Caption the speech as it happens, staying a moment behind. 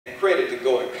credit to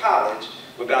go to college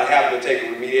without having to take a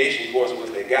remediation course once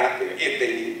they got there, if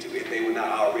they needed to, if they were not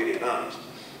already in honors.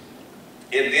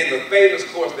 And then the famous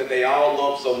course that they all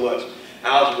love so much,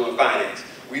 algebra and finance,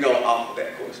 we don't offer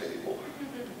that course anymore.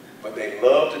 But they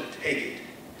love to take it.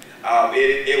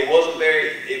 It wasn't very,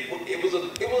 it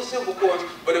was a simple course,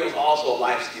 but it was also a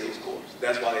life skills course.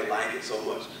 That's why they like it so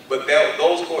much. But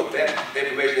those courses, that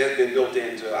information has been built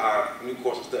into our new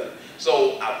course of study.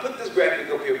 So I put this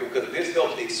graphic up here because this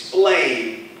helps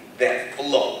explain that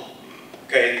flow.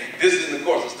 Okay, this is in the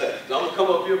course of study. So I'm gonna come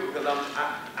up here because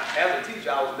as a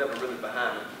teacher, I was never really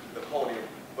behind the podium,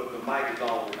 but the mic is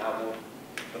on, and I want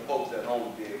the folks at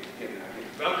home to be able to hear me.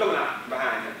 So I'm coming out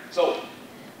behind him. So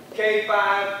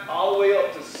K5 all the way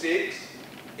up to 6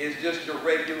 is just your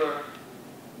regular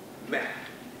math.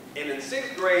 And in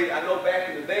 6th grade, I know back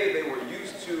in the day they were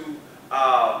used to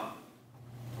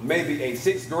maybe a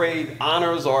 6th grade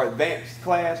honors or advanced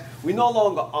class. We no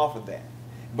longer offer that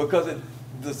because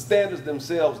the standards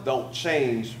themselves don't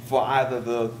change for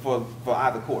either for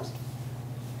either course.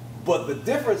 But the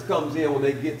difference comes in when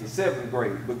they get to 7th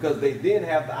grade because they then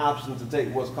have the option to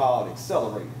take what's called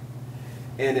accelerated.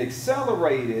 And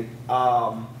accelerated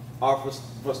are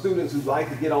for students who like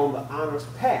to get on the honors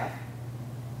path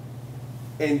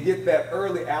and get that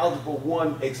early Algebra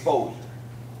 1 exposure.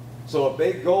 So if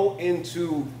they go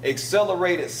into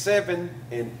accelerated 7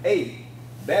 and 8,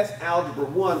 that's Algebra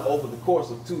 1 over the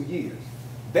course of 2 years.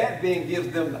 That then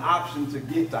gives them the option to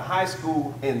get to high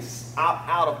school and opt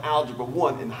out of Algebra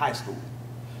 1 in high school.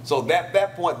 So at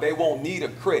that point, they won't need a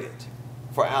credit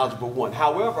for Algebra 1.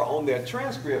 However, on their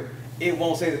transcript, it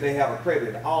won't say that they have a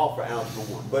credit at all for Algebra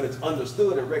 1, but it's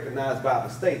understood and recognized by the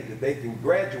state that they can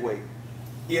graduate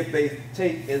if they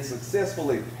take and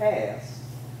successfully pass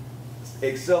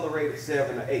accelerated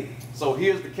 7 or 8. So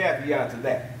here's the caveat to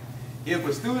that. If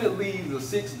a student leaves the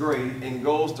 6th grade and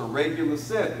goes to regular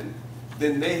 7,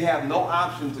 then they have no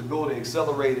option to go to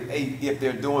accelerated 8 if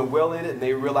they're doing well in it and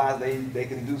they realize they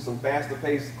can do some faster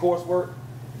paced coursework.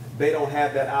 They don't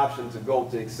have that option to go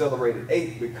to accelerated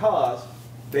 8 because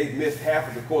they've missed half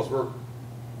of the coursework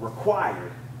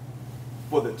required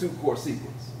for the 2-course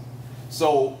sequence.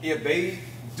 So if they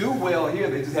do well here,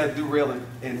 they just have to do well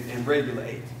in regular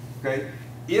 8. Okay?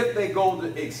 If they go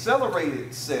to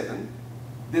accelerated 7,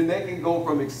 then they can go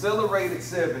from accelerated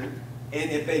 7, and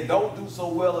if they don't do so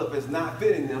well, if it's not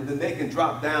fitting them, then they can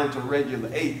drop down to regular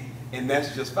 8, and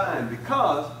that's just fine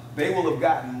because they will have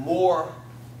gotten more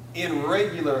in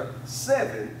regular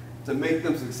 7 to make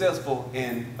them successful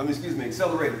in,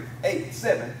 accelerated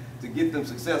 7 to get them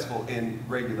successful in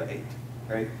regular 8.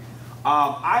 Okay?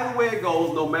 Either way it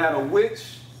goes, no matter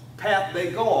which path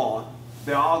they go on,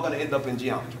 they're all going to end up in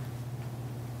geometry.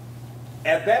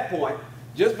 At that point,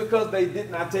 just because they did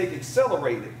not take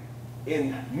accelerated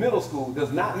in middle school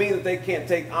does not mean that they can't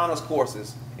take honors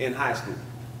courses in high school.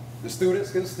 The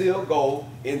students can still go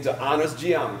into honors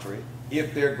geometry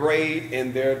if their grade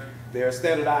and their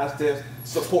standardized tests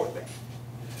support that.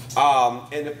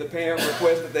 And if the parent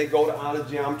requests that they go to honors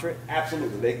geometry,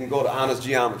 absolutely, they can go to honors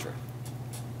geometry.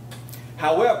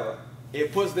 However,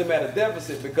 it puts them at a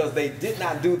deficit because they did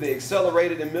not do the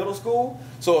accelerated in middle school.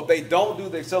 So if they don't do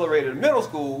the accelerated in middle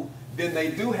school, then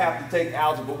they do have to take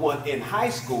Algebra 1 in high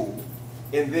school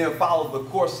and then follow the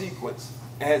course sequence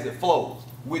as it flows,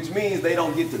 which means they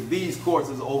don't get to these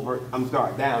courses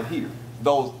down here,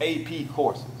 those AP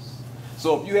courses.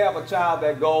 So if you have a child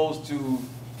that goes to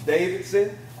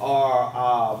Davidson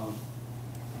or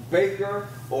Baker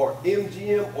or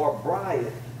MGM or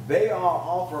Bryant, they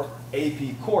all offer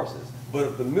AP courses. But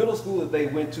if the middle school that they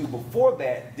went to before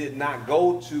that did not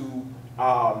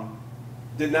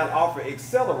offer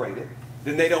accelerated,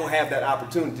 then they don't have that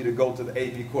opportunity to go to the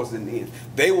AP course in the end.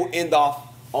 They will end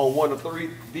off on one of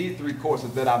these three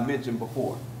courses that I mentioned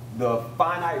before: the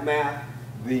finite math,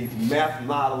 the math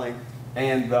modeling,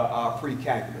 and the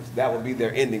pre-calculus. That would be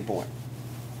their ending point.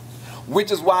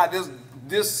 Which is why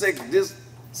this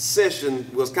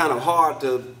session was kind of hard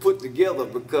to put together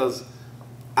because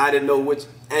I didn't know which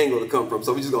angle to come from.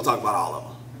 So we're just going to talk about all of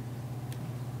them.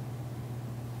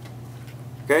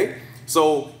 Okay?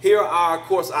 So here are our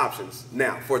course options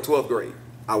now for 12th grade.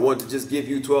 I want to just give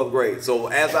you 12th grade. So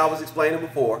as I was explaining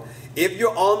before, if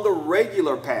you're on the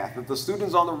regular path, if the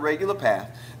student's on the regular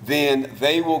path, then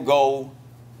they will go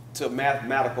to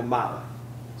mathematical modeling.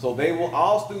 So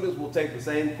all students will take the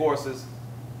same courses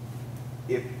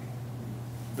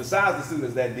besides the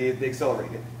students that did the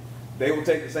accelerated. They will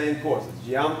take the same courses: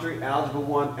 geometry, algebra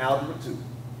 1, algebra 2.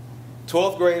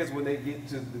 12th grade is when they get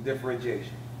to the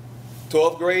differentiation.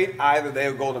 12th grade, either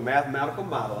they'll go to mathematical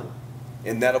modeling,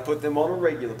 and that'll put them on a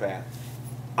regular path.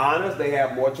 Honors, they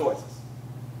have more choices.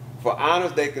 For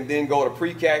honors, they can then go to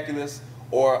pre-calculus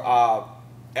or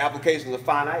applications of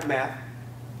finite math,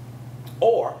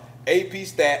 or AP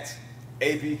stats,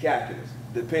 AP calculus,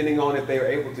 depending on if they are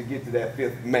able to get to that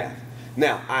 5th math.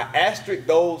 Now, I asterisk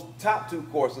those top 2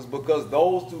 courses because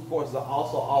those 2 courses are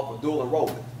also offer dual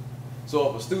enrollment. So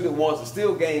if a student wants to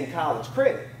still gain college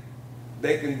credit,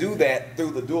 they can do that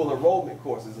through the dual enrollment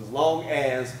courses as long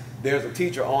as there's a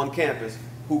teacher on campus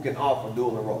who can offer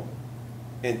dual enrollment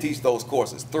and teach those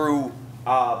courses through,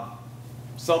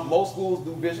 most schools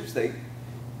do Bishop State,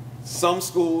 some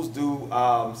schools do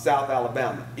South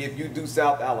Alabama. If you do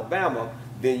South Alabama,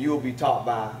 then you'll be taught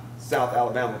by South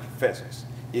Alabama professors.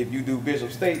 If you do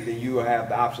Bishop State, then you will have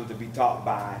the option to be taught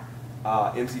by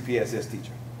MCPSS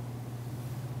teacher.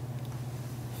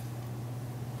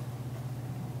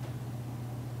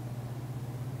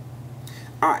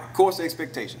 All right, course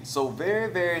expectations. So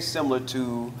very, very similar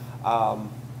to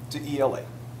ELA.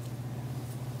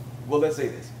 Well, let's say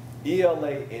this.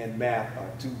 ELA and math are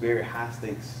 2 very high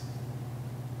stakes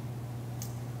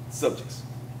subjects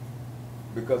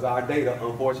because our data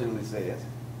unfortunately says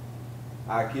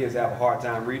our kids have a hard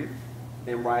time reading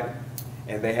and writing,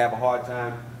 and they have a hard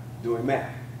time doing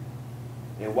math.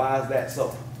 And why is that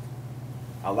so?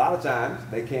 A lot of times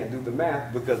they can't do the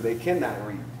math because they cannot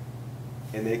read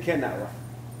and they cannot write.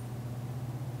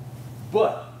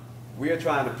 But we are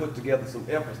trying to put together some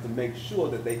efforts to make sure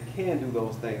that they can do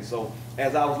those things. So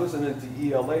as I was listening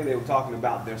to ELA, they were talking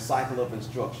about their cycle of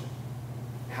instruction.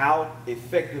 How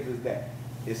effective is that?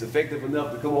 It's effective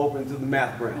enough to come over into the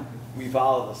math brain. We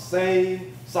follow the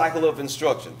same cycle of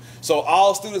instruction. So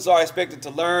all students are expected to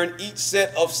learn each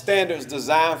set of standards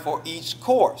designed for each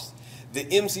course. The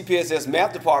MCPSS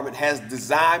Math Department has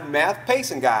designed math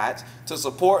pacing guides to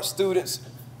support students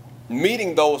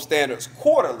meeting those standards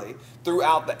quarterly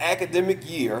throughout the academic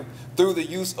year through the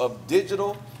use of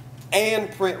digital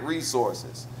and print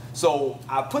resources. So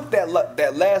I put that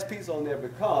last piece on there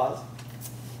because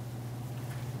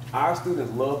our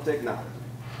students love technology.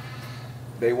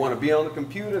 They want to be on the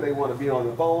computer, they want to be on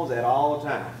the phones at all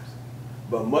times.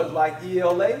 But much like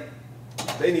ELA,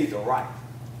 they need to write.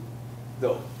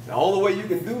 So the only way you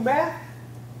can do math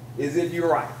is if you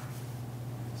write.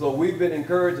 So we've been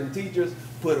encouraging teachers,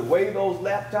 put away those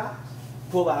laptops,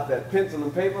 pull out that pencil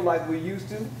and paper like we used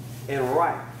to, and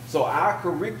write. So our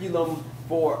curriculum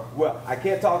for, well, I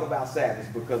can't talk about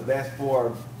Savage because that's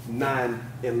for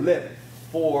 9-11.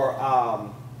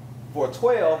 For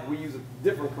 12, we use a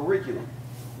different curriculum,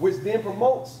 which then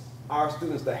promotes our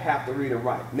students to have to read and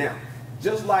write. Now,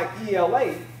 just like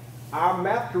ELA, our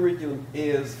math curriculum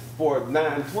is for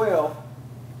 9-12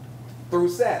 through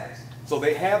Savage. So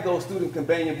they have those student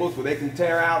companion books where they can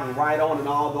tear out and write on and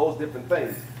all those different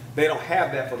things. They don't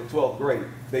have that for the 12th grade.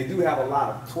 They do have a lot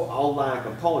of online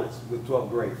components with 12th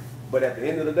grade. But at the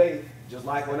end of the day, just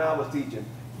like when I was teaching,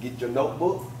 get your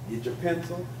notebook, get your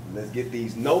pencil, let's get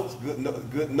these notes,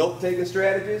 good note-taking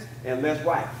strategies, and let's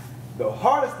write. The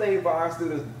hardest thing for our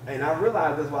students, and I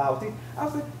realized this while I was teaching, I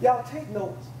was saying, y'all take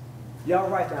notes. Y'all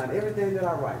write down everything that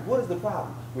I write. What is the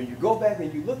problem? When you go back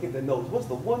and you look at the notes, what's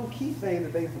the one key thing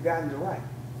that they've forgotten to write?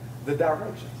 The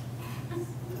directions.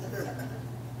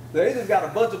 They just got a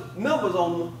bunch of numbers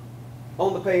on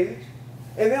the page,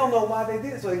 and they don't know why they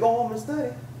did it, so they go home and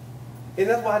study. And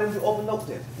that's why I didn't do open note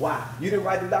test. Why? You didn't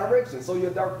write the directions, so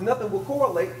nothing will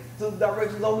correlate to the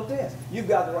directions on the test. You've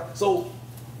got to write. So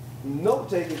note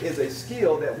taking is a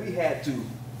skill that we had to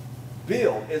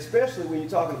build, especially when you're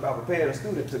talking about preparing a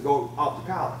student to go off to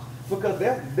college. Because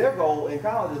their goal in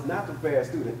college is not to prepare a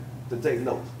student to take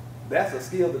notes. That's a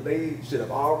skill that they should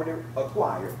have already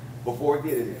acquired before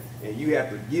getting there. And you have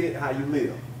to get it how you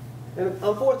live. And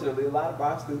unfortunately, a lot of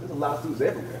our students, a lot of students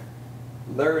everywhere,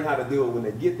 learn how to do it when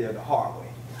they get there the hard way.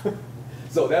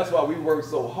 So that's why we work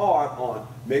so hard on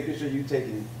making sure you're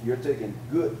taking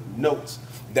good notes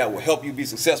that will help you be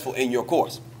successful in your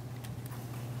course.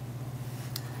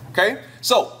 Okay,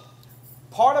 so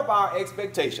part of our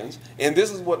expectations, and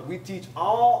this is what we teach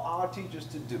all our teachers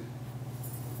to do,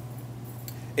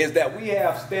 is that we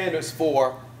have standards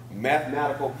for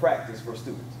mathematical practice for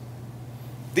students.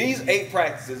 These 8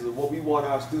 practices are what we want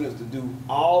our students to do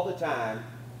all the time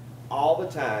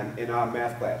in our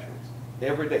math classrooms,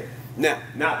 every day. Now,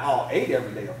 not all 8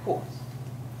 every day, of course.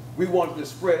 We want it to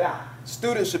spread out.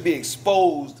 Students should be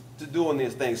exposed to doing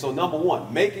these things. So number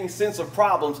 1, making sense of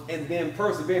problems and then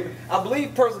persevering. I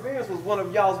believe perseverance was one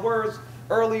of y'all's words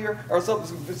earlier, or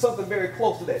something very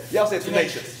close to that. Y'all said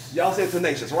tenacious. Y'all said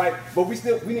tenacious, right? But we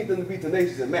need them to be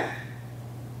tenacious in math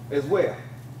as well.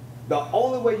 The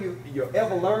only way you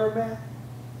ever learn math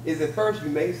is at first you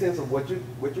make sense of what you're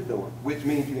doing, which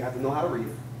means you have to know how to read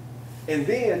it. And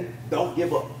then don't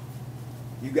give up.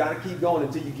 You got to keep going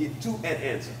until you get to an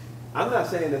answer. I'm not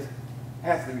saying this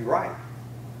has to be right,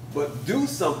 but do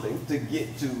something to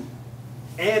get to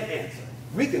an answer.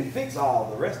 We can fix all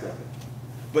the rest of it.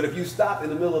 But if you stop in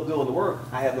the middle of doing the work,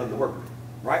 I have nothing to work with,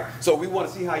 right? So we want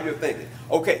to see how you're thinking.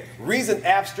 Okay, reason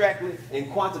abstractly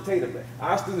and quantitatively.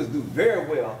 Our students do very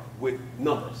well with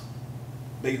numbers.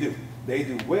 They do. They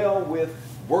do well with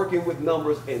working with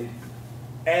numbers and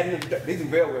adding them. They do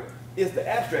very well. It's the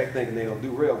abstract thinking they don't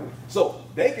do real with. So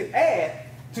they can add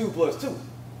 2 plus 2.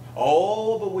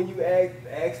 Oh, but when you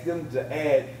ask them to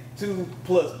add 2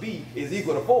 plus B is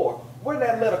equal to 4, where did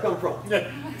that letter come from?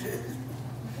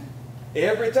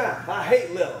 Every time. I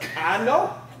hate letters. I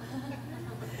know.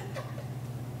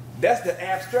 That's the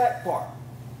abstract part.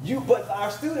 But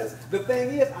our students, the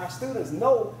thing is, our students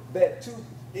know that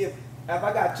if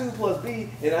I got 2 plus B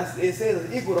and it says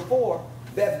it's equal to 4,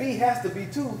 that B has to be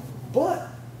 2, but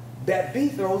that B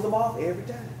throws them off every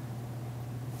time.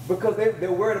 Because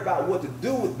they're worried about what to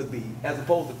do with the B as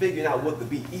opposed to figuring out what the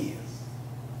B is.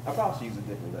 I probably should use a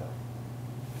different level.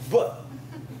 But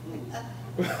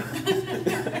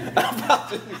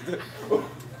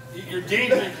you're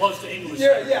dangerously close to English.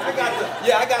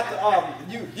 I got the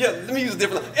let me use a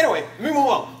different level. Anyway, let me move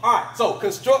on. All right, so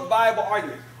construct viable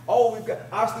arguments. Oh, we've got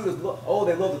our students. They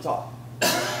love to talk,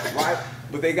 right?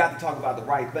 But they got to talk about the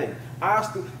right thing. Our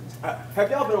students. Have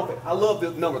y'all been on? I love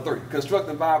this number 3,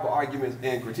 constructing viable arguments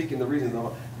and critiquing the reasons.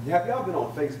 Have y'all been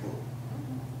on Facebook?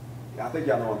 I think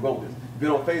y'all know where I'm going with this. Been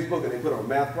on Facebook and they put up a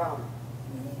math problem,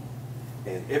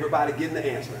 and everybody getting the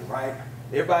answering, right?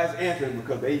 Everybody's answering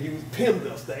because they use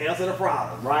PEMDAS to answer the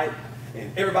problem, right?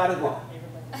 And everybody's wrong.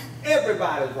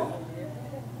 Everybody's wrong.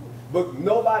 But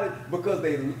nobody, because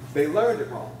they learned it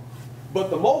wrong. But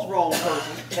the most wrong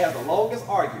person has the longest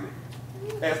argument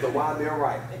as to why they're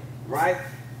right, right?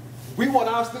 We want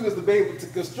our students to be able to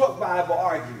construct viable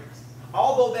arguments.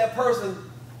 Although that person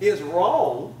is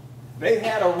wrong, they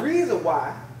had a reason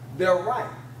why they're right.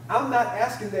 I'm not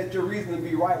asking that your reason to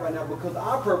be right now because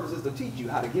our purpose is to teach you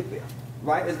how to get there,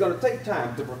 right? It's going to take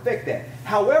time to perfect that.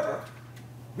 However,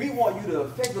 we want you to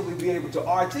effectively be able to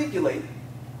articulate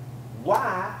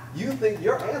why you think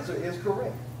your answer is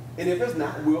correct. And if it's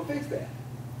not, we'll fix that.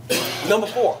 Number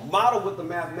 4, model with the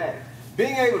mathematics.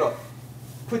 Being able to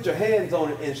put your hands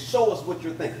on it and show us what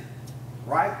you're thinking,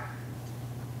 right?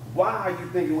 Why are you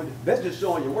thinking what? That's just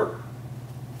showing your work.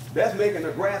 That's making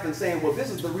a graph and saying, well, this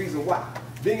is the reason why.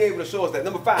 Being able to show us that.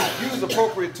 Number 5, use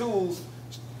appropriate tools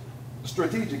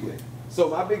strategically. So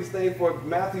my biggest thing for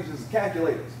math teachers is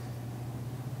calculators.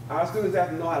 Our students have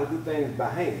to know how to do things by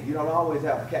hand. You don't always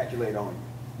have a calculator on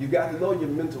you. You got to know your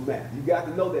mental math. You got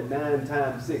to know that 9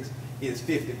 times 6 is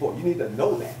 54. You need to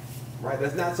know that, right?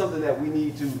 That's not something that we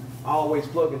need to always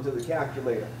plug into the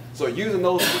calculator. So using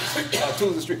those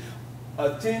tools,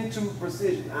 attend to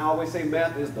precision. I always say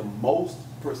math is the most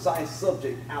precise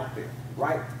subject out there,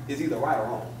 right? It's either right or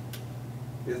wrong.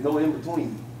 There's no in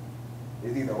between.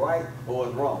 It's either right or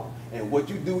it's wrong. And what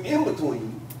you do in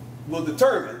between will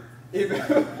determine if it's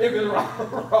right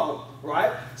or wrong,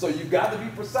 right? So you've got to be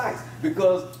precise,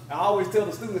 because I always tell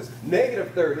the students,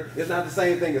 negative 30 is not the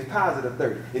same thing as positive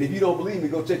 30. And if you don't believe me,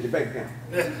 go check your bank account.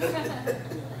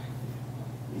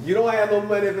 You don't have no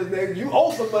money if it's negative. You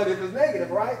owe some money if it's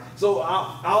negative, right? So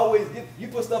I always you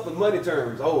put stuff in money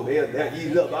terms. Oh, they're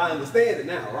eating up. I understand it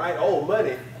now, right? Oh,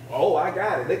 money. Oh, I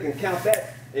got it. They can count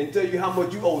that and tell you how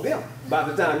much you owe them by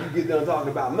the time you get done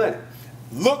talking about money.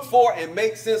 Look for and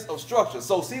make sense of structure.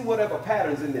 So see whatever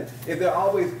patterns in there. If there are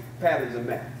always patterns in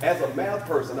math. As a math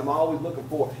person, I'm always looking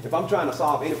for, if I'm trying to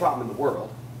solve any problem in the world,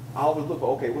 I always look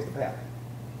for, okay, what's the pattern?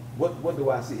 What do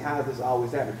I see? How does this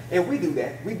always happen? And we do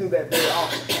that. We do that very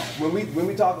often. When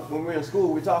we're in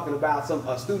school, we're talking about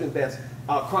a student that's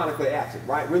chronically absent,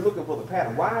 right? We're looking for the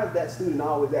pattern. Why is that student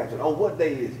always absent? On what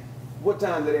day is it? What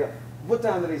time do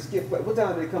they skip class? What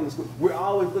time do they come to school? We're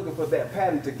always looking for that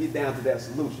pattern to get down to that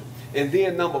solution. And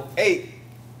then number 8,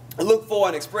 look for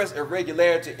and express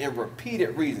irregularity in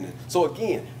repeated reasoning. So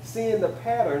again, seeing the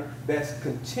pattern that's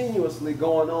continuously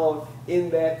going on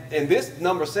in that, and this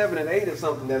number 7 and 8 is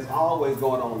something that's always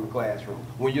going on in the classroom.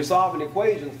 When you're solving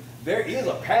equations, there is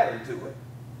a pattern to it.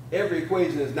 Every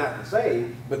equation is not the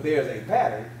same, but there's a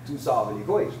pattern to solving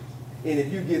equations. And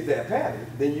if you get that pattern,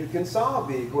 then you can solve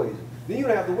the equation. Then you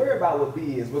don't have to worry about what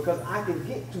B is, because I can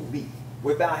get to B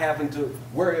without having to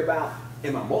worry about,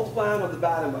 am I multiplying or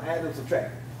dividing or adding or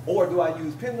subtracting? Or do I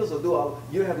use PEMDAS, or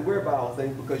you don't have to worry about all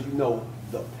things because you know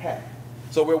the pattern.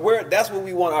 So that's what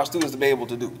we want our students to be able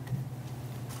to do.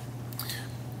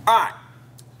 All right.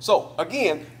 So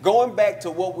again, going back to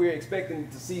what we're expecting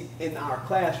to see in our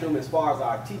classroom as far as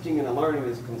our teaching and learning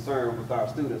is concerned with our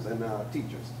students and our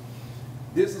teachers.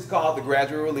 This is called the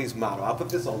graduate release model. I put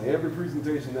this on every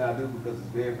presentation that I do because it's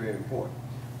very, very important.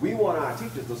 We want our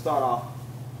teachers to start off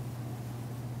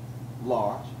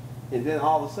large, and then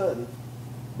all of a sudden,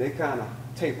 they kind of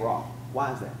taper off.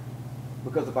 Why is that?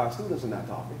 Because if our students are not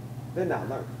talking, they're not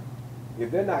learning. If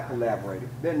they're not collaborating,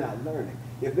 they're not learning.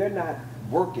 If they're not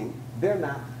working, they're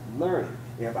not learning.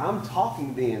 If I'm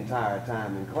talking the entire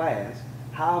time in class,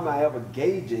 how am I ever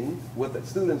gauging what the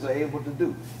students are able to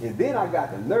do? And then I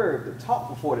got the nerve to talk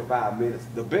for 45 minutes,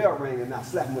 the bell ring, and not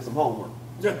slap them with some homework.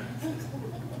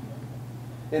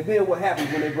 And then what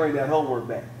happens when they bring that homework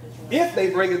back? If they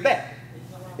bring it back,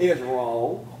 it's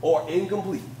wrong or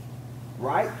incomplete,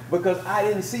 right? Because I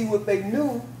didn't see what they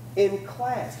knew in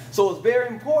class. So it's very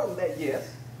important that, yes,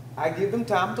 I give them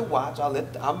time to watch.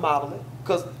 I model it,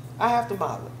 because I have to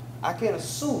model it. I can't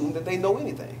assume that they know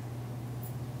anything.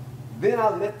 Then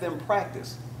I let them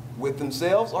practice with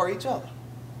themselves or each other.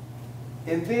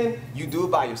 And then you do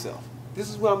it by yourself. This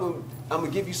is where I'm going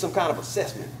to give you some kind of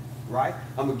assessment, right?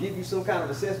 I'm going to give you some kind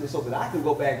of assessment so that I can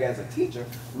go back as a teacher,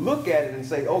 look at it and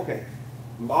say, okay,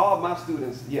 all of my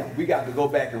students, yeah, we got to go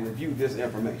back and review this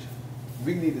information.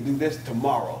 We need to do this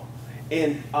tomorrow.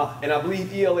 And I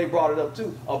believe ELA brought it up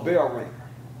too, a bell ringer,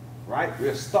 right?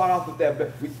 We'll start off with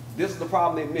that. This is the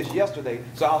problem they missed yesterday,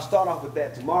 so I'll start off with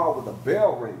that tomorrow with a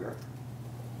bell ringer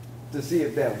to see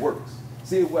if that works.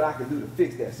 See what I can do to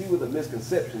fix that. See what the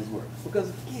misconceptions were. Because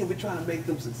again, we're trying to make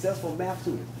them successful math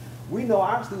students. We know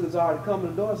our students are already coming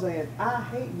to the door saying, I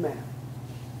hate math.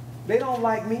 They don't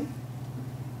like me,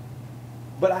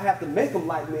 but I have to make them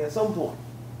like me at some point,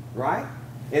 right?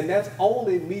 And that's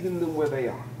only meeting them where they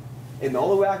are. And the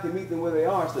only way I can meet them where they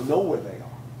are is to know where they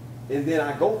are. And then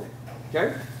I go there,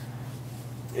 okay?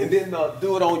 And then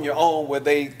do it on your own where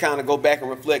they kind of go back and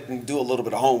reflect and do a little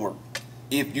bit of homework,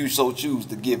 if you so choose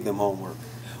to give them homework,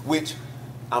 which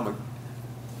I'm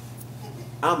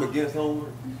against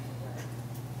homework.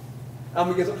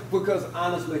 I'm against, because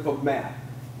honestly, for math,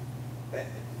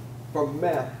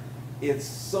 it's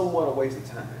somewhat a waste of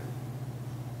time,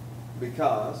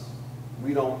 because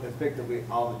we don't effectively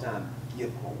all the time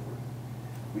give homework.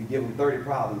 We give them 30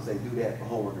 problems and say, do that for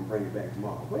homework and bring it back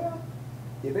tomorrow. Well,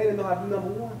 if they didn't know how to do number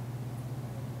one,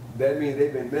 that means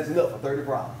they've been messing up for 30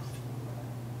 problems.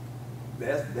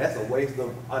 That's a waste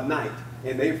of a night.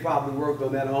 And they probably worked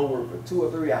on that homework for 2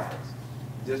 or 3 hours,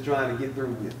 just trying to get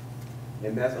through with it.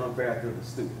 And that's unfair to the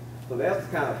student. So that's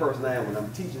the kind of person I am when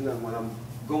I'm teaching them, when I'm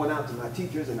going out to my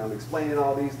teachers and I'm explaining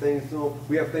all these things to them.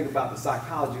 We have to think about the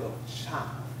psychology of a child.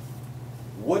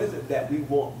 What is it that we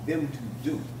want them to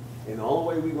do? And the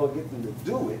only way we're going to get them to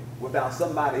do it without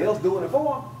somebody else doing it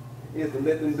for them is to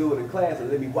let them do it in class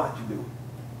and let me watch you do it.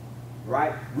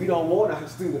 Right? We don't want our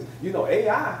students. You know,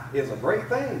 AI is a great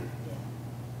thing,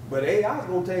 but AI is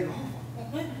going to take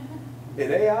over.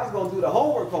 And AI is going to do the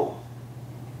homework for them.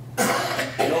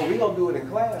 You know, we're going to do it in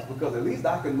class because at least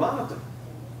I can monitor.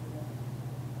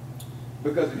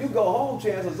 Because if you go home,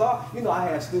 chances are, you know, I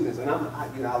have students, and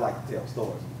I like to tell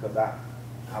stories because I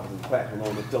was in the classroom.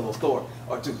 I'm going to tell a story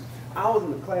or two. I was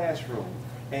in the classroom,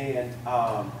 and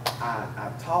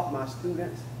I taught my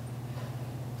students,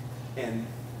 and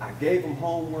I gave them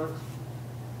homework,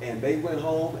 and they went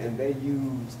home and they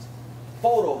used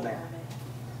PhotoMath.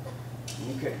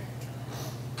 Okay.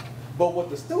 But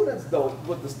what the students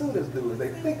do is they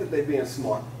think that they're being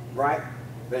smart, right?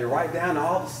 They write down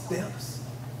all the steps.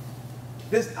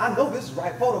 I know this is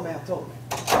right, PhotoMath told me.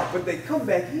 But they come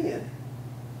back in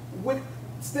with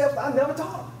steps I never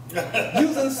taught them.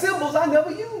 Using symbols I never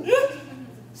used.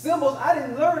 Symbols I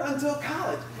didn't learn until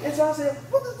college. And so I said,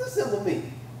 what does this symbol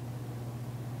mean?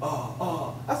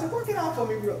 I said, work it out for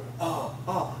me real.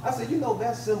 I said, you know,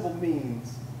 that symbol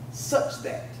means such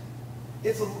that.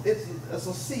 It's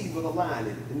a C with a line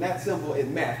in it. And that symbol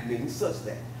in math means such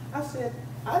that. I said,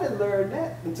 I didn't learn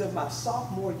that until my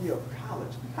sophomore year of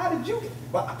college. How did you get?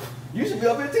 Well, you should be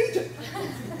up here teaching.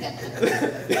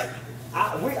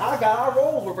 I got our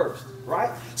roles reversed,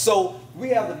 right? So we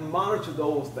have to monitor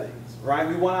those things, right?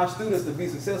 We want our students to be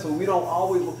successful. We don't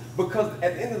always, because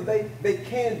at the end of the day, they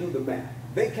can do the math.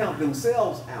 They count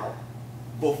themselves out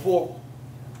before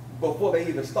they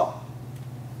even start.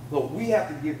 So we have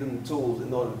to give them the tools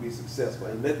in order to be successful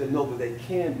and let them know that they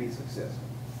can be successful.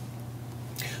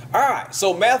 All right,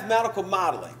 so mathematical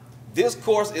modeling. This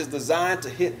course is designed to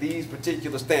hit these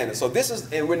particular standards. So this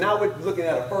is, and we're looking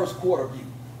at a first quarter view.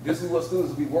 This is what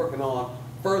students will be working on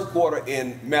first quarter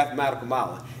in mathematical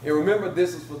modeling. And remember,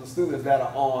 this is for the students that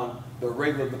are on the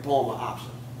regular diploma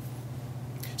option.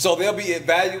 So they'll be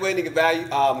evaluating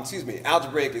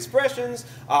algebraic expressions,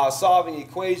 solving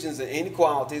equations and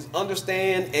inequalities,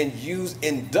 understand and use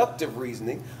inductive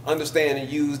reasoning, understand and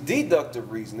use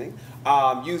deductive reasoning,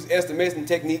 use estimation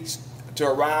techniques to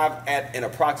arrive at an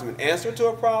approximate answer to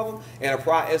a problem, and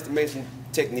apply estimation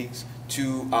techniques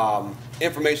to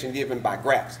information given by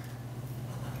graphs.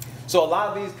 So a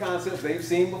lot of these concepts they've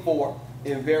seen before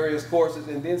in various courses,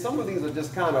 and then some of these are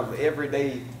just kind of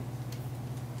everyday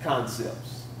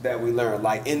concepts that we learn,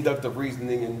 like inductive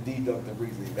reasoning and deductive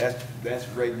reasoning. That's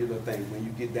regular thing when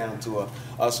you get down to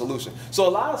a solution. So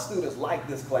a lot of students like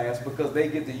this class because they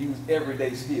get to use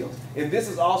everyday skills. And this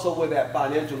is also where that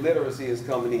financial literacy is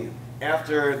coming in.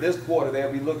 After this quarter,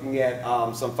 they'll be looking at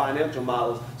some financial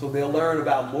models, so they'll learn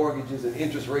about mortgages and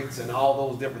interest rates and all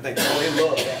those different things. So they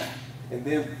love that. And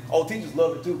then, teachers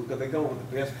love it too because they go with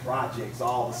the best projects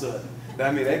all of a sudden. I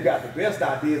mean, they've got the best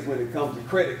ideas when it comes to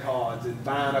credit cards and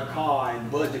buying a car and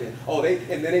budgeting.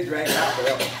 And then they drag it out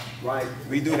forever, right?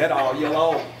 We do that all year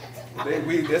long.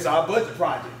 That's our budget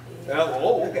project.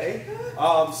 Okay.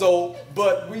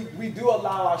 But we do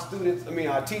allow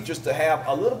our teachers to have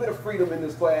a little bit of freedom in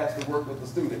this class to work with the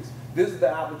students. This is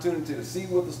the opportunity to see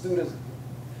what the students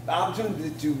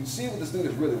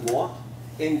really want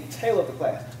and tailor the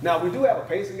class. Now, we do have a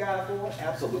pacing guide for it,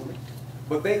 absolutely.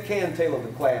 But they can tailor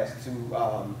the class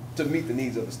to meet the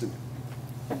needs of the student.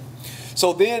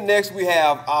 So then next we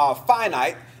have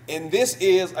finite, and this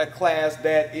is a class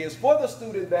that is for the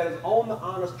student that is on the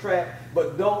honors track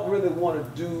but don't really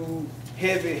want to do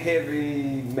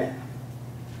heavy math.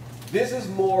 This is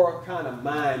more kind of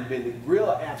mind-bending, real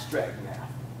abstract math.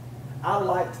 I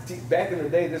like to teach, back in the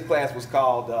day this class was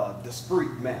called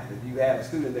discrete math. If you have a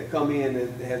student that come in that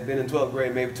has been in 12th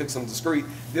grade, maybe took some discrete,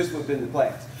 this would have been the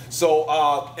class.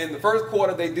 So in the first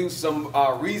quarter, they do some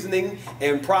reasoning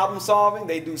and problem solving.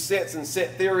 They do sets and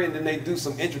set theory, and then they do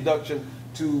some introduction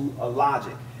to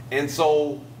logic. And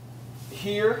so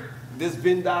here, this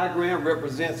Venn diagram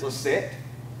represents a set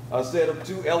of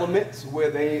two elements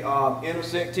where they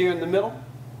intersect here in the middle.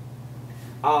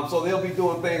 So they'll be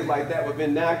doing things like that with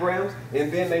Venn diagrams,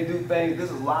 and then they do things, this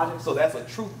is logic, so that's a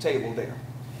truth table there.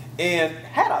 And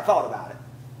had I thought about it,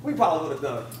 we probably would have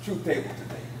done a truth table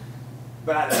today.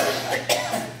 But I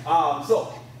didn't.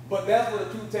 But that's what a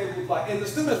truth table looks like. And the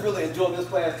students really enjoy this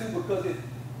class too because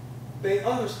they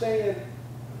understand,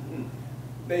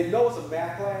 they know it's a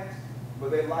math class,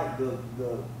 but they like the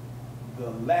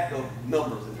lack of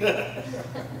numbers in it.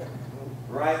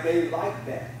 Right? They like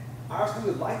that. Our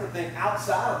students like to think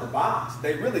outside of the box.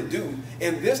 They really do.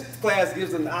 And this class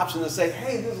gives them the option to say,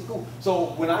 hey, this is cool. So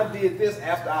when I did this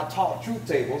after I taught truth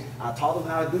tables, I taught them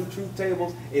how to do truth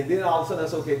tables, and then all of a sudden I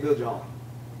said, okay, build your own.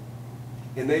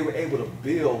 And they were able to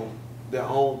build their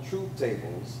own truth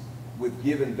tables with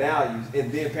given values and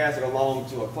then pass it along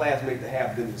to a classmate to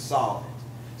have them to solve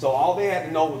it. So all they had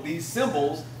to know were these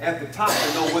symbols at the top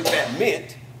to know what that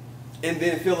meant, and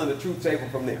then fill in the truth table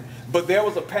from there. But there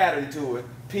was a pattern to it.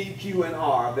 P, Q, and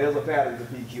R. There's a pattern to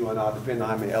P, Q, and R depending on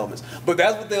how many elements. But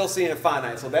that's what they'll see in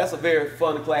finite. So that's a very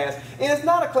fun class. And it's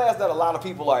not a class that a lot of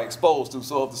people are exposed to.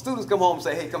 So if the students come home and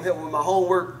say, hey, come help me with my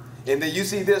homework, and then you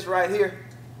see this right here,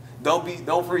 don't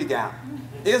freak out.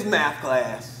 It's math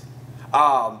class.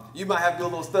 You might have to do a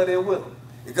little studying with them.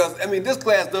 Because, this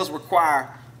class does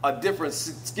require a different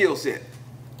skill set.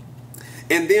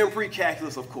 And then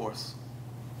pre-calculus, of course.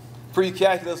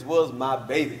 Pre-calculus was my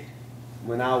baby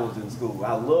when I was in school.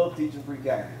 I loved teaching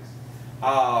pre-calculus.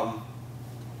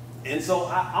 And so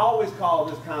I always call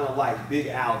this kind of like big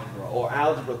algebra or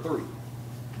algebra 3.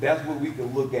 That's what we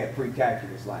can look at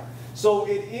pre-calculus like. So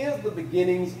it is the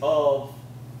beginnings of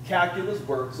calculus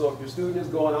work. So if your student is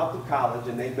going off to college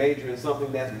and they major in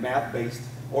something that's math-based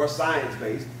or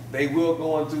science-based, they will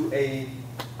go into a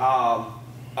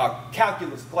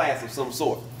calculus class of some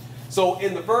sort. So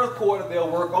in the first quarter,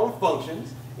 they'll work on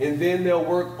functions, and then they'll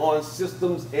work on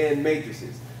systems and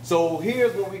matrices. So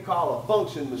here's what we call a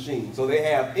function machine. So they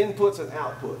have inputs and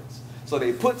outputs. So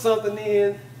they put something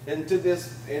into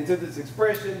this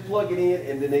expression, plug it in,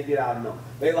 and then they get out a number.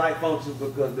 They like functions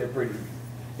because they're pretty easy.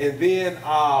 And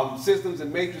then systems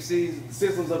and matrices,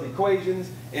 systems of equations,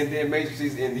 and then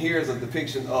matrices, and here's a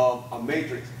depiction of a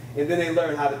matrix. And then they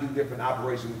learn how to do different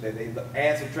operations that they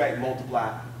add, subtract,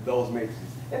 multiply those matrices.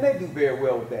 And they do very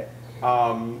well with that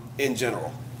in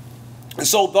general. And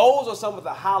so those are some of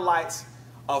the highlights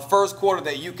of first quarter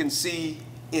that you can see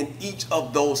in each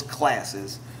of those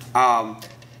classes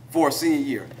for a senior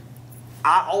year.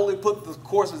 I only put the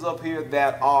courses up here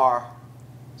that are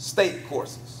state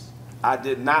courses. I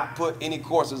did not put any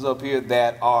courses up here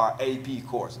that are AP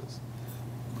courses.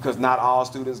 because not all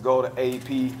students go to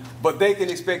AP, but they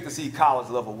can expect to see college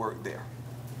level work there.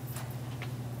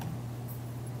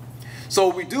 So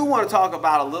we do want to talk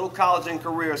about a little college and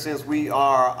career, since we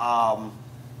are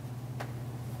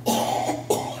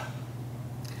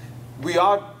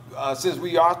since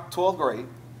we are 12th grade.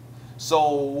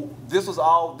 So this is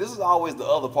always the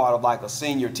other part of like a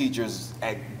senior teacher's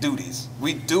duties.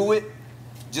 We do it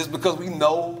just because we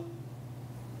know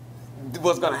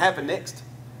what's going to happen next.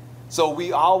 So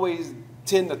we always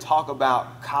tend to talk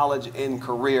about college and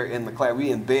career in the class. We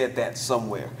embed that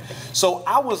somewhere. So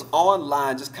I was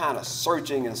online just kind of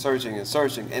searching and searching and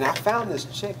searching, and I found this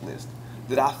checklist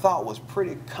that I thought was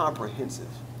pretty comprehensive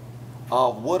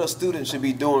of what a student should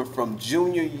be doing from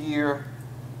junior year,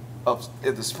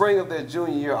 at the spring of their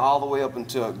junior year, all the way up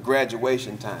until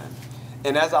graduation time.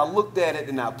 And as I looked at it,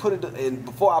 and I put it, and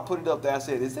before I put it up there, I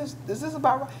said, "Is this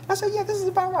about right?" I said, "Yeah, this is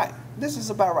about right. This is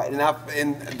about right."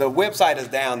 And the website is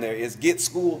down there. It's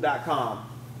getschool.com,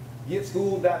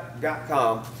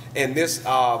 getschool.com, and this is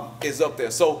up there.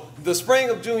 So the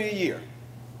spring of junior year,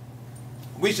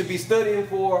 we should be studying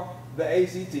for the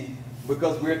ACT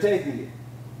because we're taking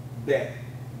it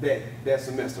that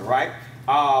semester, right?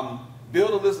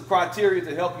 Build a list of criteria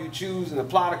to help you choose and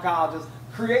apply to colleges.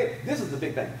 This is the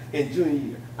big thing in junior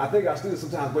year. I think our students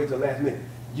sometimes wait till the last minute.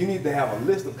 You need to have a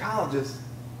list of colleges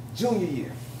junior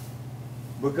year,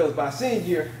 because by senior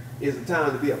year is the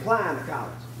time to be applying to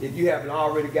college if you haven't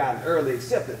already gotten early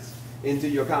acceptance into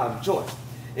your college of choice.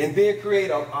 And then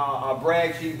create a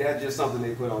brag sheet. That's just something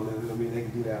they put on there. I mean, they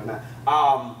can do that or not.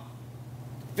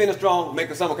 Finish strong, make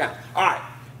a summer count. All right,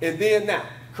 and then now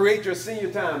create your senior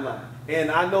timeline.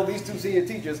 And I know these two senior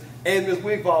teachers, and Ms.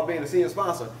 Wigfall being the senior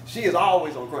sponsor, she is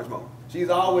always on crunch mode. She's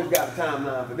always got a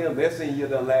timeline for them. Their senior year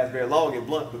doesn't last very long at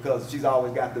Blount because she's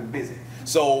always got them busy.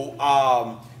 So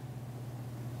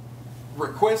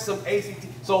request some ACT.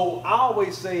 So I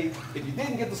always say, if you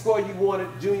didn't get the score you wanted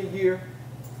junior year,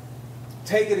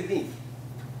 take it again.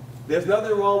 There's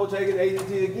nothing wrong with taking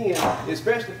ACT again,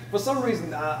 especially for some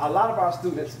reason. A lot of our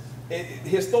students,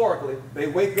 historically, they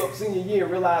wake up senior year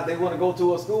and realize they want to go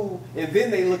to a school, and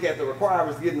then they look at the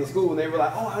requirements to get into school, and they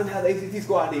realize, oh, I don't have the ACT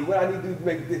score I need. What I need to do to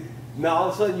make it. Now all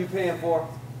of a sudden you're paying for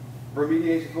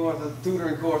remediation courses,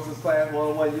 tutoring courses, class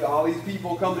 101. All these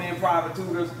people coming in, private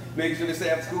tutors, making sure they stay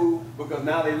at school, because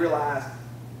now they realize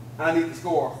I need the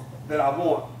score that I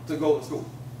want to go to school,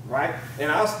 right?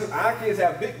 And our kids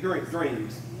have big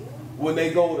dreams when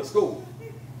they go to school.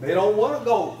 They don't want to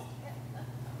go.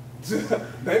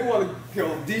 They want to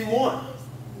go D1.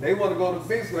 They want to go to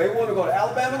big school. They want to go to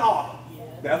Alabama and Auburn.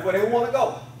 That's where they want to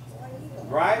go,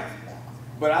 right?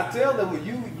 But I tell them, when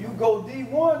you go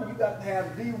D1, you got to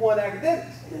have D1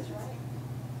 academics.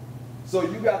 So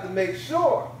you got to make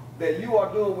sure that you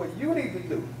are doing what you need to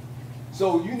do.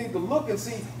 So you need to look and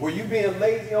see, were you being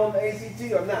lazy on the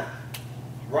ACT or not,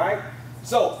 right?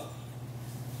 So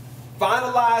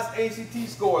finalize ACT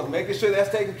scores, making sure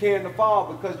that's taken care of in the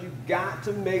fall, because you got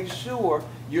to make sure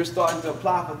you're starting to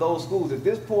apply for those schools. At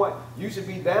this point, you should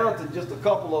be down to just a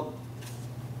couple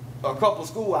of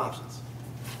school options.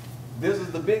 This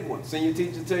is the big one. Senior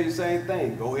teachers tell you the same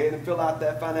thing. Go ahead and fill out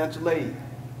that financial aid.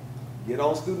 Get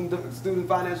on student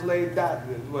financial aid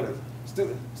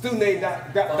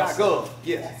studentaid.gov.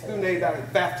 Yes,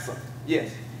 studentaid.FAFSA.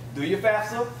 Yes, do your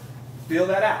FAFSA, fill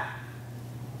that out.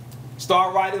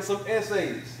 Start writing some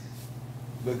essays,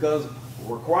 because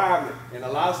requirement, and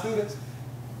a lot of students,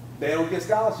 they don't get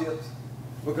scholarships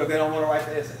because they don't want to write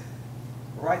the essay.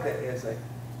 Write that essay.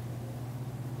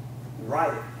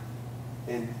 Write it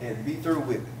and be through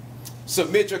with it.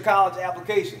 Submit your college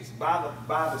applications. By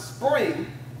the spring,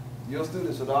 your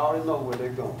students should already know where they're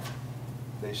going.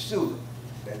 They should.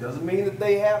 That doesn't mean that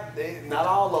not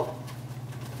all of them,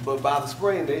 but by the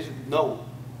spring they should know,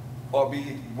 or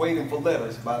be waiting for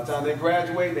letters. By the time they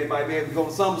graduate, they might be able to go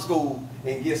to summer school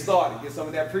and get started, get some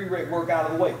of that pre-reg work out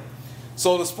of the way.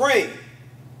 So the spring,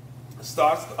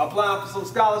 start applying for some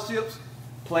scholarships,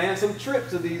 plan some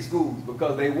trips to these schools,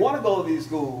 because they want to go to these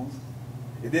schools,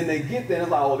 and then they get there and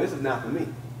it's like, oh, this is not for me,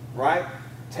 right?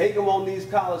 Take them on these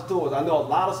college tours. I know a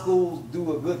lot of schools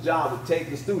do a good job of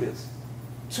taking students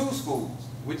to schools,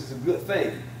 which is a good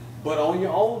thing. But on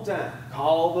your own time,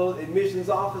 call the admissions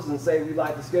office and say, we'd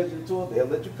like to schedule a tour. They'll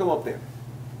let you come up there.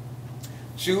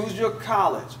 Choose your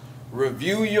college.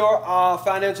 Review your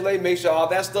financial aid. Make sure all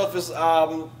that stuff is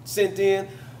sent in.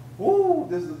 Woo,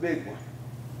 this is a big one.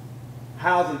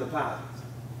 Housing deposits.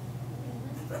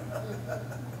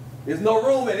 There's no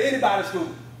room at anybody's school,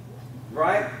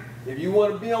 right? If you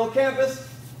want to be on campus,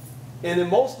 and in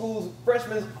most schools,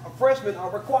 freshmen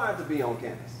are required to be on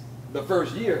campus the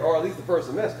first year, or at least the first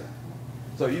semester.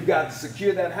 So you got to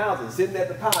secure that housing, sitting at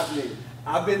the deposit meter.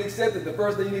 I've been accepted. The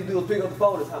first thing you need to do is pick up the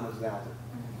phone. Is how much is the housing?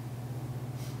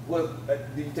 Well,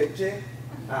 do you take a check?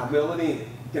 I'll mail it in.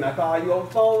 Can I call you on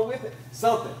the phone with it?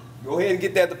 Something. Go ahead and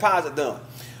get that deposit done.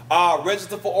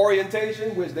 Register for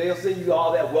orientation, which they'll send you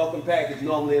all that welcome package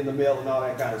normally in the mail and all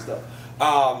that kind of stuff.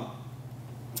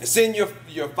 Send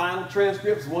your final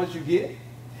transcripts once you get it,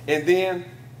 and then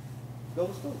go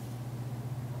to school.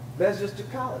 That's just your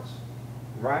college,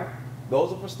 right?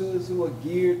 Those are for students who are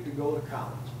geared to go to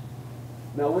college.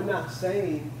 Now, we're not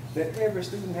saying that every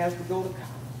student has to go to college.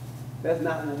 That's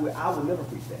not what I would never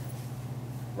preach that,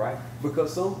 right?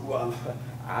 Because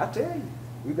I tell you,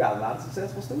 we've got a lot of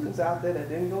successful students out there that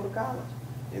didn't go to college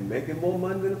and making more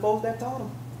money than the folks that taught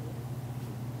them.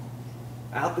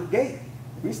 Out the gate,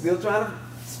 we still trying to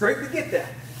scrape to get there,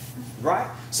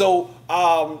 right? So,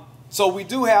 so we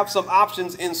do have some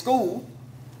options in school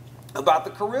about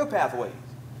the career pathways,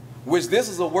 which this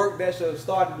is a work that should have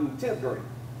started in the 10th grade.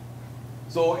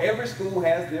 So every school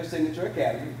has their signature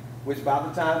academy, which by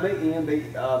the time they end,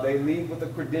 they leave with a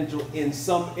credential in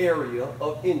some area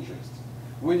of interest,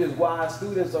 which is why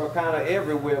students are kind of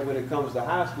everywhere when it comes to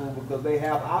high school, because they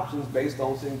have options based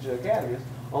on signature academies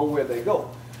on where they go.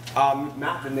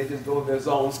 Not that they just go to their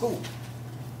zone school.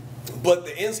 But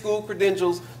the in-school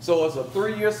credentials, so it's a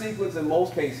 3-year sequence in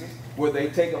most cases, where they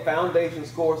take a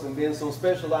foundations course and then some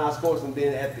specialized course, and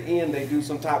then at the end they do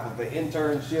some type of an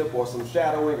internship or some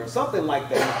shadowing or something like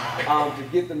that to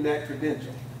get them that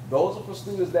credential. Those are for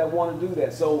students that want to do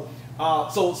that. So,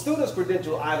 so students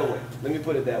credential either way. Let me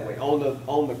put it that way.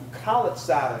 On the college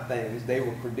side of things, they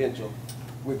were credentialed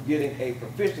with getting a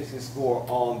proficiency score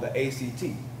on the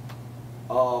ACT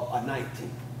of a 19.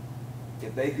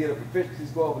 If they get a proficiency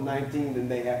score of a 19, then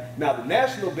they have. Now the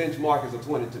national benchmark is a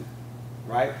 22,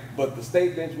 right? But the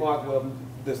state benchmark, well,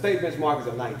 the state benchmark is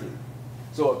a 19.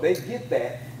 So if they get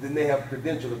that, then they have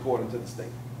credential according to the state.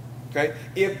 Okay.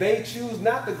 If they choose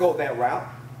not to go that route,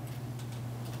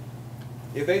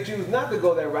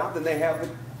 then they have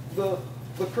the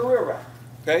career route.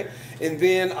 Okay. And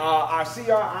then our CRIs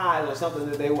are something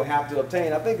that they will have to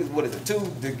obtain. I think it's, what is it, 2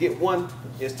 to get 1?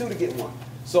 It's 2 to get 1.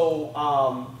 So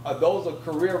those are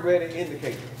career ready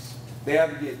indicators. They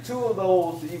have to get 2 of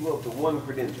those to equal up to 1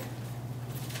 credential.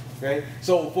 Okay?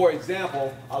 So for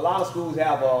example, a lot of schools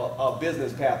have a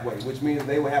business pathway, which means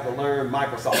they would have to learn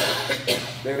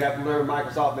Microsoft. They would have to learn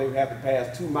Microsoft, they would have to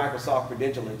pass 2 Microsoft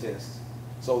credentialing tests.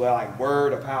 So they're like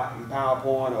Word or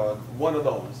PowerPoint or one of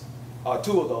those,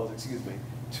 2 of those, excuse me,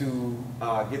 to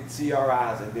get the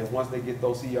CRIs, and then once they get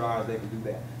those CRIs, they can do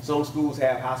that. Some schools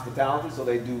have hospitality, so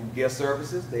they do guest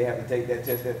services. They have to take that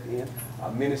test at the end.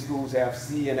 Many schools have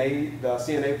CNA, the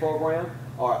CNA program,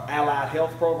 or allied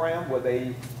health program, where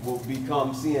they will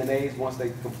become CNAs once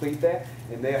they complete that,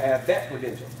 and they'll have that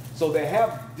credential. So they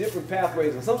have different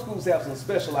pathways, and some schools have some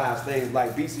specialized things,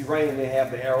 like BC Rain, they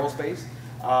have the aerospace.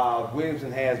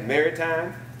 Williamson has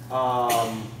maritime.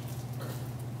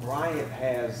 Bryant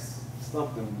has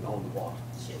something on the water.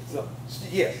 So,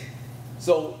 yes.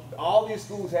 So all these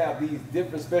schools have these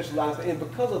different specialized, and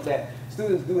because of that,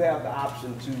 students do have the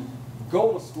option to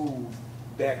go to schools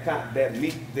that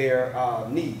meet their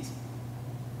needs.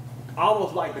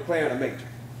 Almost like declaring a major,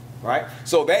 right?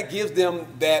 So that gives them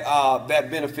that that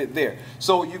benefit there.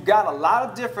 So you've got a lot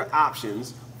of different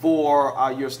options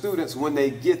for your students when they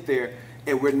get there,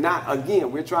 and we're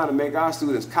trying to make our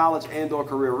students college and or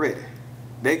career ready.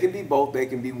 They can be both, they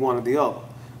can be one or the other.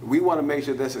 We want to make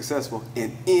sure they're successful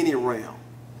in any realm.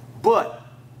 But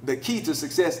the key to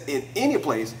success in any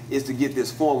place is to get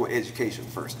this formal education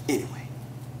first anyway,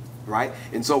 right?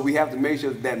 And so we have to make sure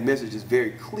that message is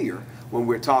very clear when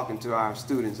we're talking to our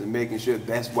students and making sure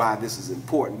that's why this is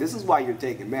important. This is why you're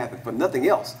taking math, and for nothing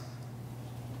else,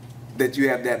 that you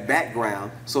have that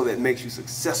background so that it makes you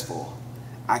successful.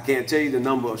 I can't tell you the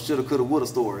number of shoulda, coulda, woulda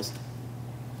stories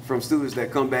from students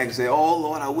that come back and say, oh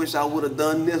Lord, I wish I would have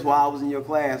done this while I was in your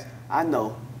class. I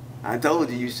know. I told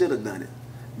you should have done it.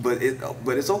 But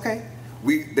it's okay.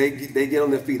 They get on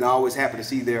their feet. I'm always happy to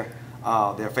see their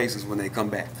faces when they come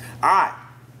back. All right.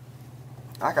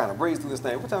 I kind of breezed through this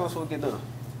thing. What time am I supposed to get done?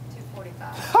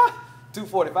 2:45.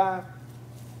 2:45?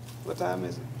 What time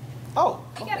is it? Oh.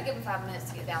 You got to give them 5 minutes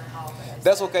to get down the hall.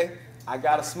 That's okay. I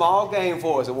got a small game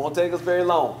for us. It won't take us very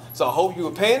long. So I hope you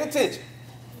were paying attention,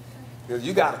 because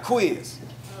you got a quiz.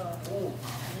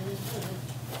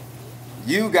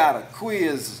 You got a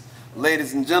quiz,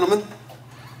 ladies and gentlemen.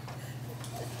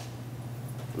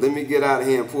 Let me get out of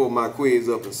here and pull my quiz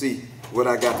up and see what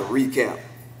I got to recap.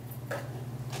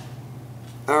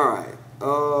 All right.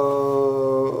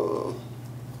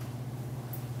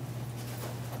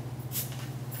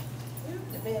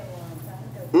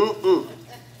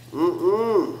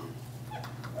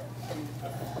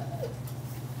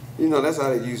 know, that's how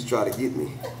they used to try to get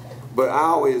me. But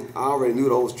I already knew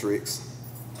those tricks.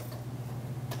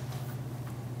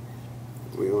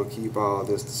 We're gonna keep all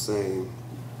this the same.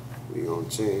 We're gonna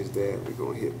change that. We're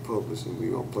gonna hit publish and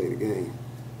we're gonna play the game.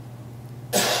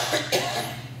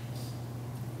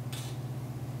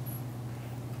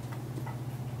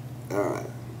 All right.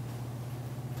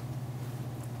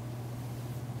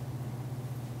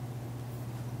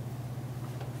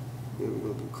 Then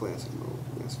we're gonna do classic mode.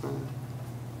 That's fine.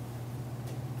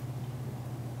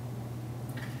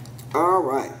 All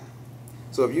right.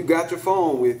 So if you got your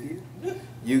phone with you,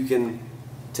 you can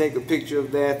take a picture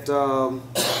of that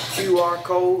QR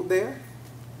code there.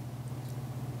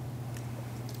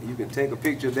 You can take a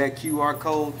picture of that QR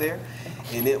code there,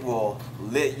 and it will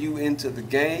let you into the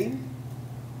game.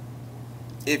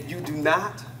 If you do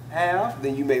not have,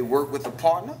 then you may work with a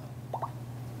partner.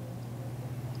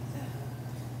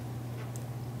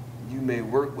 You may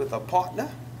work with a partner.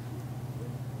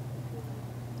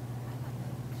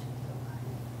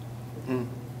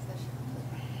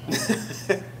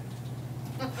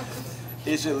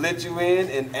 It should let you in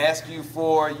and ask you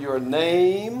for your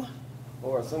name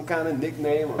or some kind of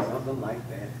nickname or something like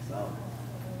that. So.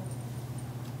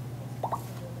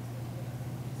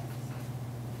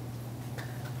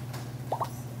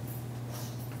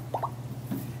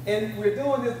 And we're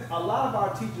doing this, a lot of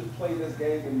our teachers play this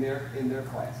game in their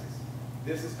classes.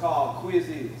 This is called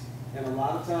Quiz-Is. And a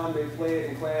lot of times they play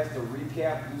it in class to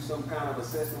recap, do some kind of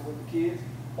assessment with the kids,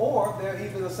 or they'll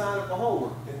even assign it for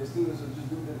homework, and the students will just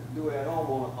do it at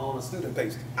home on a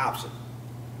student-based option.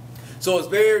 So it's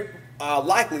very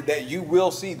likely that you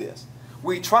will see this.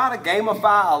 We try to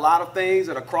gamify a lot of things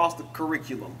that are across the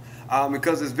curriculum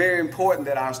because it's very important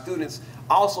that our students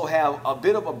also have a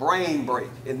bit of a brain break,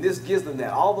 and this gives them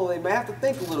that. Although they may have to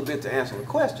think a little bit to answer the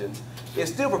question, it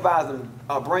still provides them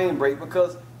a brain break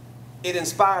because it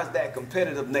inspires that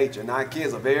competitive nature. Now,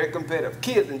 kids are very competitive.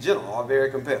 Kids in general are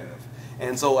very competitive.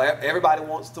 And so everybody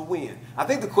wants to win. I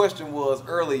think the question was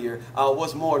earlier,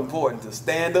 what's more important, to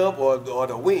stand up or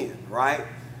to win, right?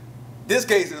 This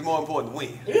case is more important to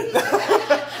win.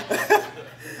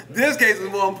 This case is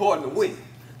more important to win,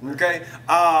 okay?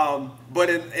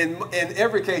 But in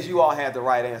every case, you all had the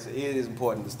right answer. It is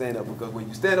important to stand up because when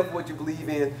you stand up for what you believe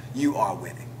in, you are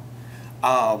winning.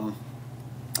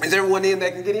 Is everyone in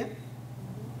that can get in?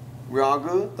 We're all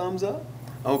good? Thumbs up?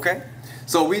 Okay.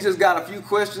 So we just got a few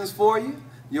questions for you.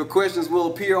 Your questions will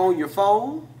appear on your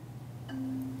phone.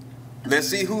 Let's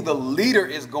see who the leader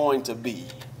is going to be.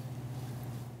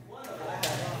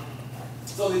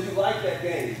 So did you like that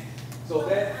game? So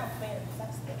that,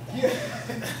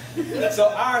 yeah.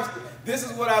 So this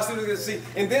is what our students get to see.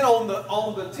 And then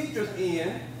on the teacher's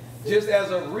end, just as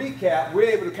a recap, we're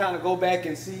able to kind of go back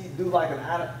and do like an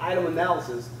item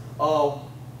analysis of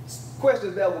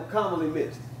questions that were commonly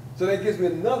missed. So that gives me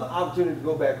another opportunity to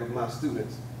go back with my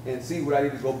students and see what I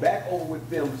need to go back over with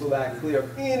them so that I can clear up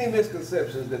any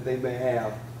misconceptions that they may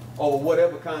have over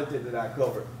whatever content that I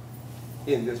covered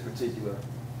in this particular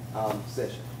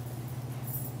session.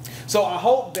 So I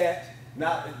hope that,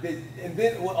 and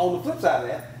then on the flip side of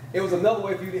that, it was another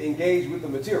way for you to engage with the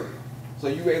material. So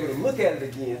you were able to look at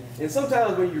it again, and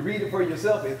sometimes when you read it for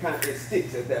yourself, it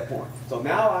sticks at that point. So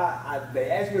now they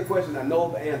ask me a question, I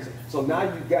know the answer. So now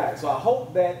you got it. So I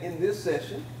hope that in this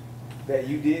session, that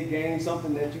you did gain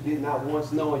something that you did not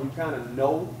once know, and you kind of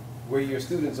know where your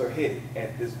students are headed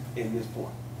in this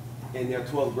point in their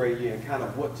 12th grade year, and kind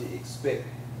of what to expect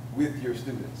with your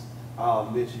students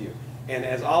this year. And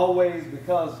as always,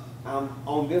 because I'm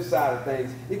on this side of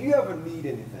things, if you ever need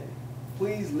anything,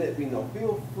 please let me know.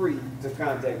 Feel free to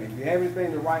contact me. If you have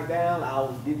anything to write down,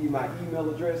 I'll give you my email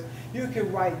address. You can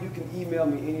email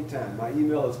me anytime. My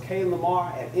email is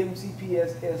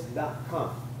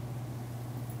klamar@mcpss.com.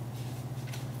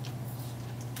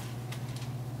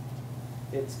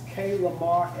 It's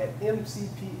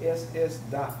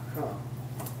klamar@mcpss.com.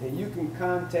 And you can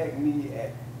contact me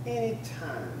at any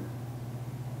time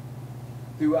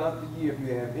throughout the year if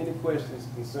you have any questions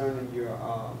concerning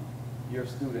your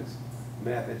students'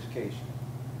 math education.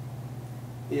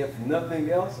 If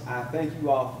nothing else, I thank you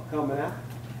all for coming out.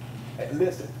 Hey,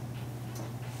 listen,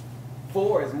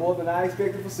 4 is more than I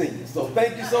expected for seniors, so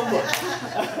thank you so much.